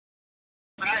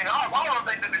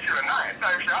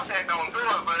type shit. I said don't do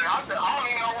it, but I said I don't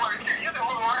even know what shit. You can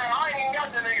move around. I ain't even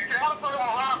got that nigga shit. How the fuck am I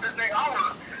rob this nigga? I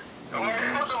was.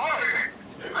 What's the matter?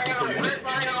 I ain't no bitch.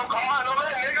 I ain't no car. No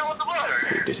that nigga. What's the matter?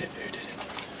 Who did it?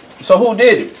 So who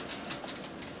did it?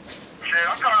 Shit,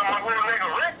 I'm calling my little nigga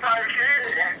Rick type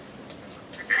shit.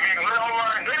 If he can live over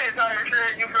and get it type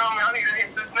shit, you feel me? I need to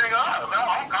hit this nigga up.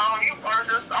 I'm calling you first.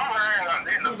 I'm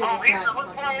hearing the police.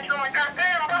 What's going on? You like,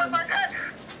 goddamn, bro, it's like that.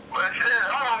 But shit,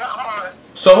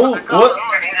 so who? What?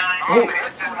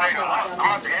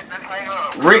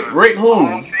 Rick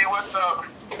who?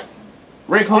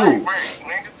 Rick who?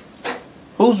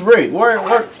 Who's Rick?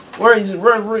 Where is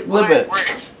Rick live at?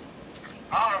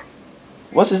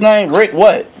 What's his name? Rick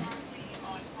what?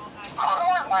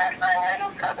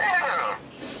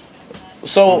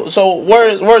 So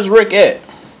where's Rick at?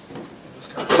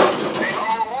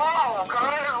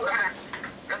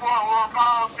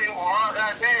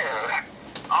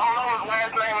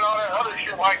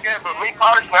 Like that, but me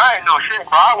personally, I ain't no shit,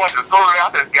 bro. I went to school, I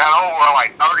just got over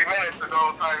like 30 minutes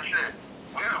ago type shit.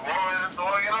 We just wanted to go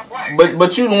and get a play.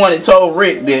 But you the one that told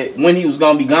Rick that when he was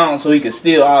gonna be gone so he could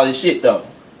steal all his shit though.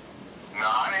 No,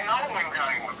 I didn't know when he was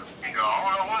gonna go. I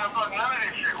don't know when the fuck none of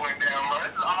this shit went down, bro.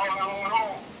 This is all new.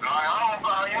 Like, I don't,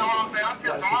 you know what I'm saying? I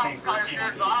tipped him off type shit,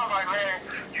 so I was like, man,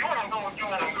 you wanna do what you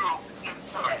wanna do.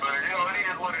 But, you know, it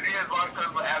is what it is, bro.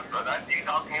 Because after that, you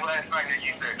talked to me last night that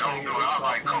you said don't do it. I was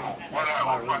like, cool.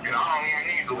 Whatever. Fuck it. I don't even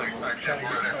need to like that shit.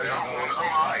 I'm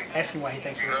alright. Ask him why he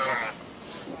thinks you're right.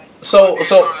 So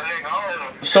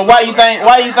why you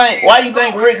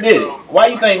think Rick did it? Why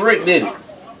you think Rick did it?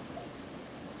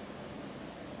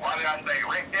 Why did I say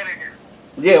Rick did it?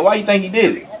 Yeah, why you think he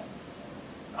did it?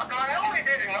 I thought I only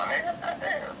did it,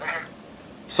 man.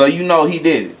 So you know he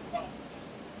did it.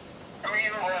 I mean,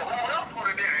 who else would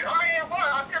have did it? I mean, what?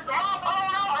 I tipped him off. I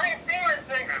don't know. I ain't seen this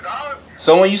nigga, dog.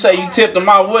 So when you say you tipped him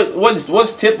off,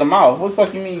 what's tipped him off? What the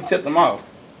fuck you mean you tipped him off?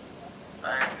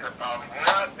 I ain't tipped off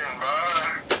nothing, bro.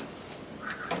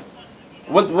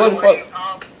 What the fuck?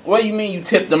 What do you mean you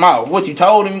tipped him off? What you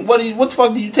told him? What the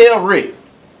fuck did you tell Rick?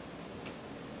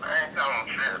 I ain't telling him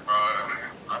shit, bro.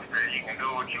 I said you can do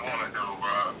what you want to do,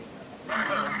 bro.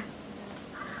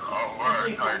 Oh,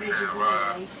 word type shit,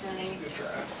 bro. Good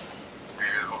try.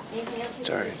 Yeah. It's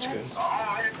alright, it's good. I'm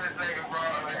gonna hit this nigga, bro.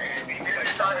 And he did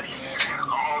type shit. I'm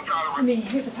gonna try to. I mean,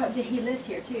 here's the part. He lived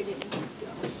here too, didn't he?